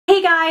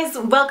guys,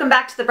 welcome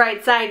back to the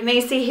bright side.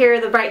 Macy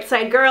here, the bright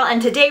side girl, and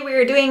today we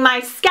are doing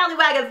my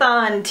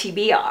Scallywagathon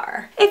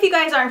TBR. If you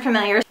guys aren't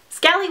familiar,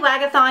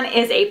 Scallywagathon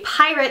is a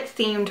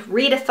pirate-themed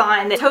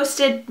readathon that's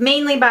hosted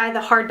mainly by the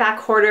Hardback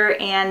Hoarder,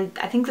 and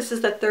I think this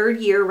is the third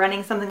year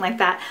running, something like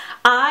that.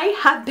 I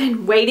have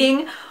been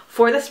waiting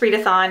for this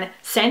readathon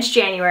since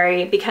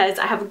January because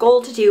I have a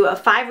goal to do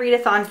 5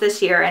 readathons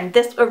this year, and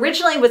this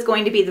originally was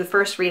going to be the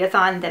first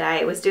readathon that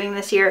I was doing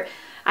this year.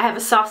 I have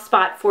a soft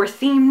spot for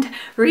themed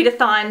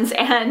readathons,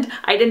 and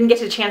I didn't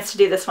get a chance to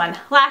do this one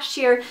last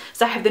year,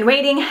 so I have been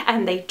waiting,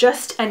 and they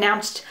just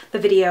announced the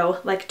video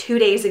like 2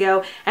 days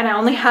ago, and I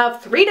only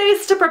have 3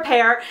 days to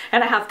prepare,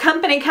 and I have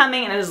company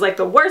coming, and it is like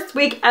the worst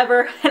week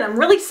ever, and I'm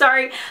really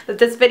sorry that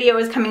this video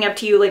is coming up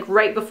to you like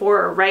right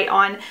before or right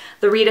on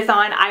the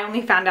readathon. I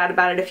only found out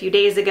about it a few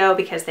days ago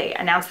because they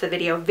announced the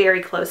video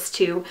very close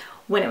to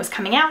when it was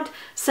coming out,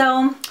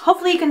 so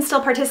hopefully you can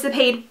still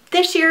participate.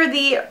 This year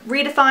the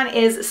readathon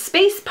is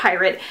space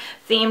pirate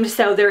themed,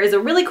 so there is a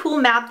really cool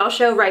map I'll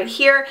show right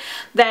here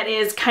that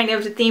is kind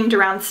of themed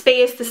around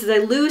space. This is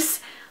a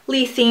loosely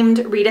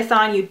themed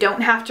readathon. You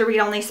don't have to read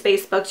only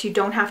space books, you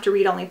don't have to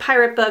read only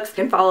pirate books. You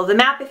can follow the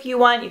map if you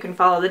want, you can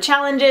follow the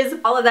challenges,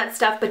 all of that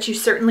stuff, but you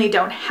certainly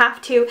don't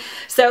have to.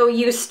 So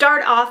you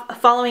start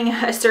off following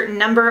a certain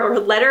number or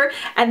letter,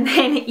 and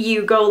then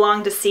you go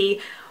along to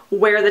see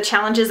where the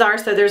challenges are.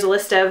 So there's a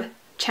list of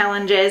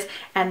challenges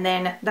and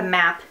then the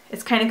map.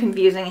 It's kind of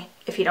confusing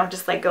if you don't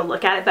just like go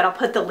look at it, but I'll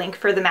put the link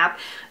for the map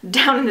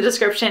down in the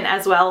description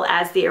as well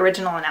as the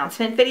original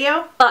announcement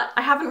video. But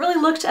I haven't really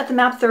looked at the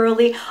map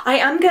thoroughly. I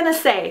am gonna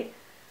say,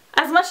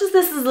 as much as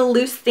this is a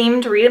loose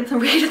themed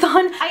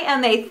readathon, I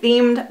am a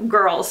themed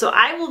girl, so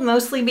I will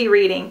mostly be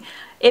reading,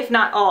 if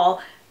not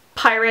all,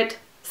 pirate,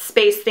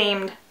 space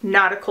themed,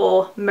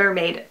 nautical,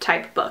 mermaid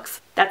type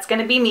books. That's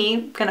gonna be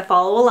me, gonna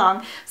follow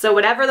along. So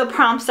whatever the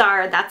prompts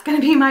are, that's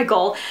gonna be my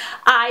goal.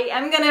 I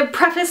am gonna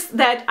preface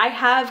that I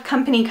have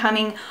company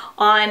coming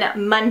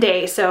on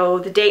Monday, so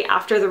the day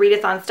after the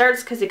readathon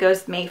starts, because it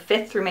goes May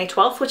 5th through May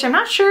 12th, which I'm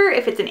not sure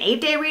if it's an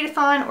 8-day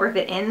readathon or if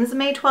it ends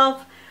May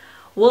 12th.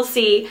 We'll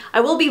see. I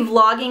will be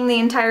vlogging the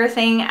entire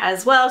thing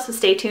as well, so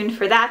stay tuned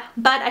for that.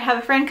 But I have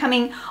a friend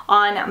coming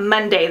on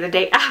Monday, the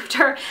day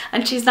after,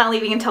 and she's not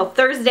leaving until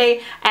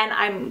Thursday, and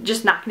I'm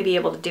just not going to be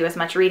able to do as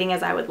much reading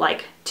as I would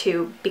like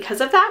to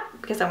because of that,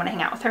 because I want to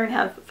hang out with her and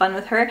have fun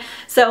with her.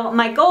 So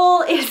my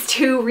goal is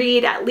to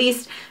read at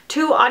least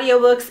 2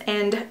 audiobooks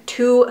and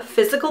 2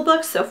 physical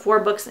books, so 4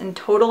 books in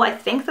total. I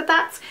think that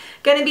that's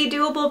going to be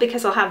doable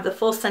because I'll have the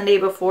full Sunday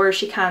before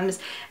she comes,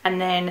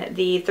 and then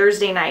the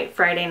Thursday night,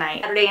 Friday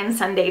night, Saturday and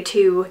Sunday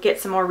to get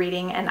some more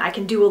reading, and I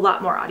can do a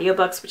lot more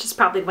audiobooks, which is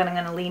probably what I'm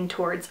going to lean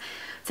towards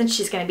since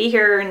she's going to be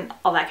here and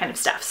all that kind of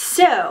stuff.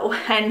 So,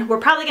 and we're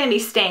probably going to be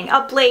staying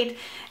up late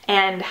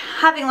and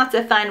having lots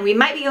of fun. We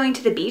might be going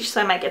to the beach,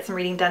 so I might get some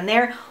reading done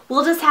there.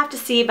 We'll just have to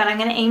see, but I'm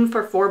going to aim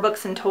for 4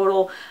 books in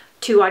total,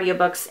 2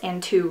 audiobooks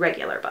and 2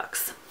 regular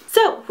books.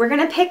 So we're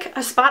going to pick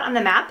a spot on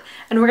the map,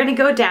 and we're going to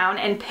go down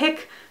and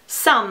pick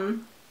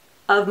some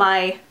of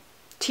my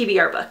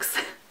TBR books.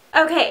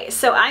 Okay,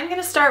 so I'm going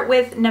to start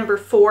with number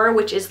 4,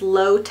 which is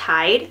Low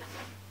Tide,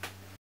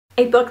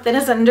 a book that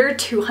is under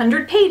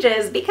 200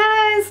 pages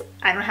because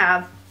I don't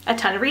have a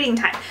ton of reading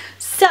time.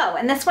 So,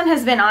 and this one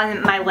has been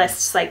on my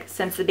list like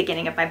since the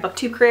beginning of my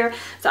booktube career.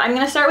 So I'm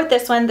going to start with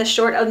this one, The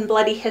Short and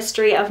Bloody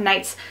History of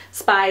Knights,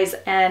 Spies,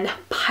 and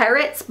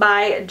Pirates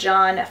by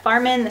John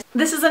Farman.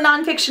 This is a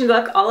nonfiction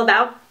book all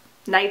about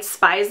knights,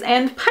 spies,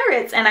 and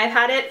pirates, and I've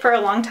had it for a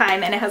long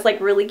time, and it has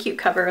like really cute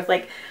cover with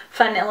like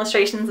fun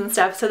illustrations and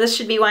stuff, so this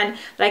should be one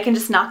that I can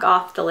just knock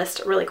off the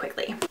list really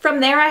quickly. From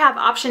there I have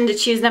option to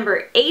choose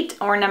number 8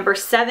 or number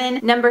 7.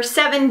 Number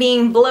 7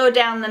 being Blow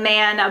Down the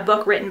Man, a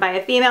book written by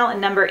a female,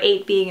 and number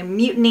 8 being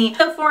Mutiny.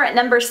 So for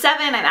number 7,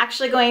 I'm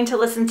actually going to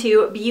listen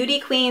to Beauty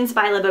Queens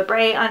by Libba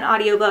Bray on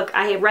audiobook.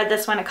 I read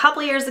this one a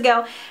couple years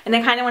ago, and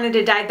I kind of wanted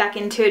to dive back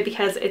into it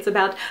because it's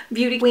about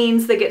beauty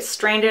queens that get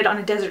stranded on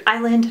a desert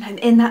island, and I'm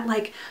in that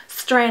like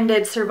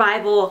stranded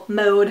survival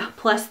mode,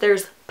 plus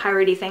there's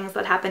piratey things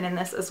that happen in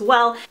this as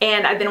well,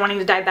 and I've been wanting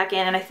to dive back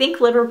in, and I think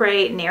Libba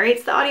Bray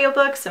narrates the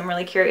audiobook, so I'm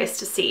really curious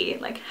to see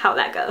like how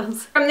that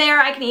goes. From there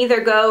I can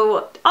either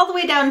go all the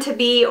way down to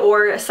B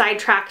or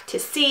sidetrack to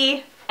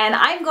C, and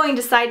I'm going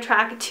to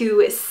sidetrack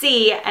to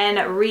C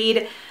and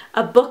read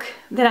a book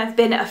that I've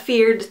been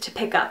afeared to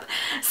pick up.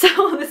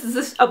 So this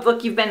is a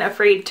book you've been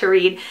afraid to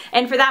read,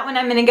 and for that one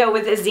I'm going to go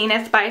with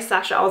Zenith by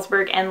Sasha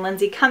Alsberg and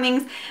Lindsay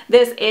Cummings.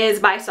 This is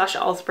by Sasha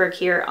Alsberg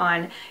here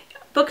on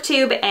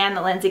BookTube, and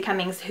Lindsay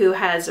Cummings, who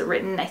has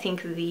written, I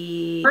think,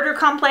 The Murder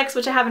Complex,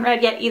 which I haven't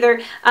read yet either.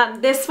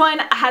 This one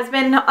has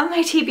been on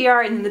my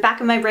TBR, and in the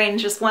back of my brain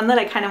is just one that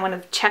I kind of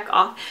want to check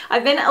off.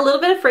 I've been a little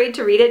bit afraid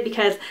to read it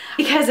because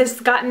it's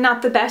gotten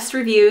not the best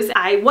reviews.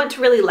 I want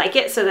to really like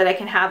it so that I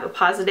can have a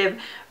positive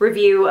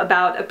review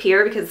about a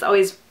peer, because it's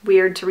always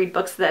weird to read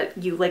books that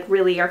you like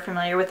really are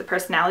familiar with the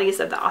personalities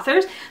of the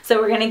authors. So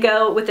we're gonna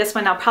go with this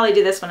one. I'll probably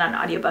do this one on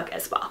audiobook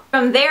as well.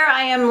 From there,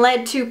 I am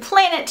led to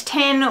Planet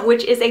 10,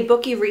 which is a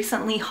book you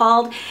recently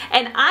hauled,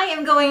 and I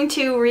am going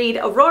to read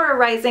Aurora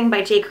Rising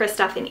by Jay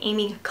Kristoff and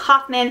Amy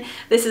Kaufman.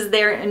 This is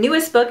their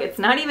newest book. It's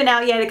not even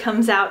out yet. It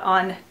comes out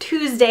on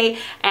Tuesday,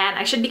 and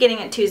I should be getting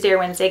it Tuesday or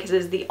Wednesday because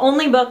it's the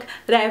only book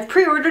that I have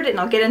pre-ordered, and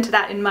I'll get into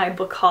that in my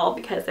book haul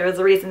because there was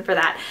a reason for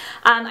that.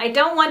 I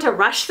don't want to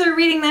rush through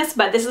reading this,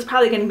 but this is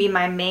probably going to be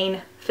my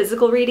main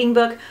physical reading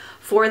book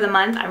for the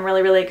month. I'm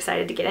really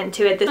excited to get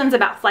into it. This one's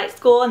about flight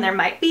school, and there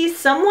might be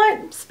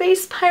somewhat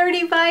space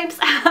piratey vibes.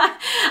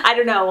 I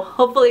don't know.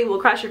 Hopefully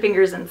we'll cross your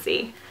fingers and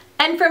see.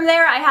 And from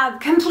there, I have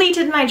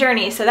completed my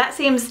journey, so that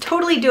seems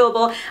totally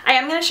doable. I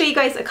am going to show you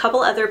guys a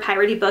couple other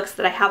piratey books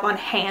that I have on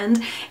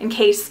hand in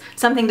case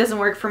something doesn't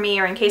work for me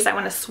or in case I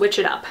want to switch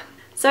it up.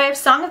 So I have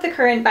Song of the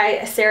Current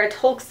by Sarah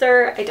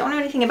Tolkser. I don't know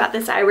anything about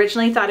this. I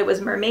originally thought it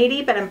was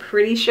mermaidy, but I'm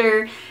pretty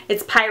sure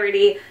it's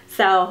piratey,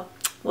 so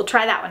we'll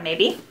try that one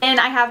maybe. And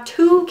I have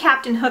two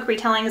Captain Hook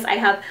retellings. I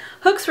have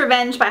Hook's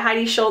Revenge by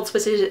Heidi Schultz,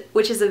 which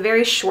is a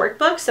very short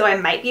book, so I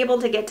might be able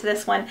to get to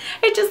this one.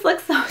 It just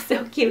looks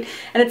so cute.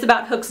 And it's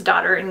about Hook's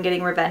daughter and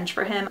getting revenge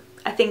for him,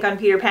 I think on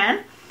Peter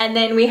Pan. And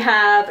then we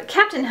have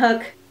Captain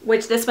Hook,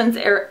 which this one's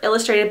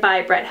illustrated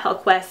by Brett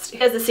Helquest. He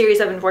has a series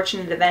of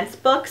Unfortunate Events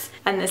books,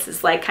 and this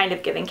is like kind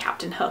of giving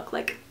Captain Hook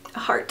like a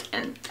heart.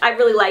 And I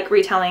really like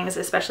retellings,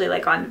 especially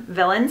like on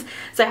villains.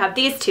 So I have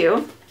these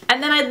two.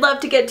 And then I'd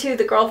love to get to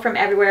The Girl from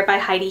Everywhere by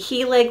Heidi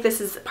Heelig.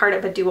 This is part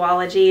of a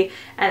duology,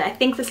 and I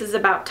think this is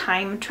about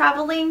time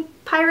traveling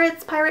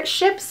pirate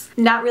ships.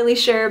 Not really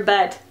sure,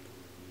 but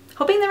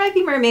hoping there might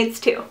be mermaids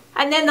too.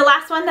 And then the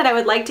last one that I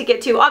would like to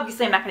get to,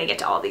 obviously I'm not going to get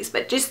to all these,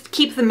 but just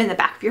keep them in the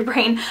back of your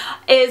brain,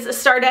 is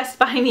Stardust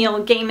by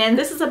Neil Gaiman.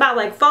 This is about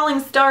like falling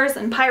stars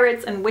and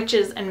pirates and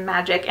witches and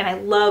magic, and I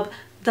love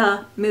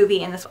the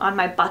movie, and this on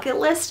my bucket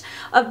list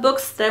of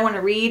books that I want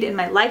to read in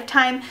my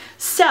lifetime.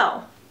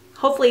 So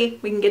hopefully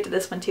we can get to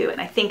this one too,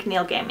 and I think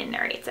Neil Gaiman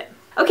narrates it.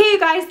 Okay, you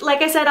guys,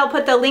 like I said, I'll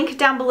put the link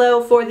down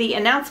below for the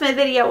announcement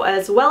video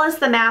as well as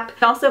the map.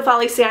 Also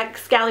follow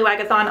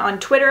Scallywagathon on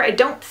Twitter. I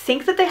don't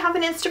think that they have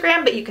an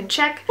Instagram, but you can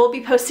check. We'll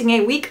be posting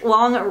a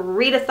week-long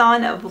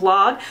readathon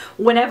vlog.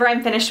 Whenever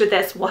I'm finished with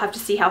this, we'll have to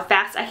see how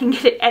fast I can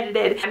get it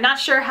edited. I'm not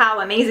sure how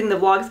amazing the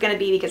vlog's gonna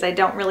be because I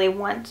don't really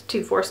want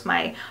to force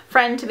my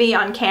friend to be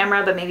on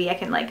camera, but maybe I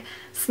can like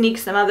sneak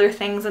some other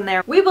things in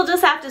there. We will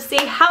just have to see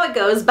how it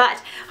goes,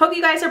 but hope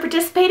you guys are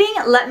participating.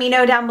 Let me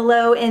know down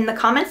below in the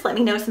comments. Let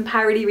me know some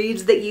piratey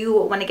reads that you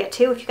want to get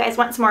to. If you guys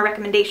want some more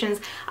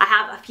recommendations, I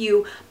have a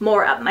few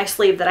more up my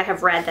sleeve that I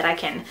have read that I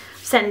can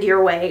send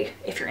your way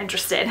if you're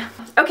interested.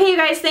 Okay, you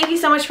guys, thank you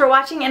so much for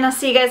watching, and I'll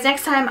see you guys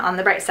next time on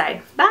The Bright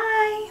Side.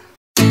 Bye!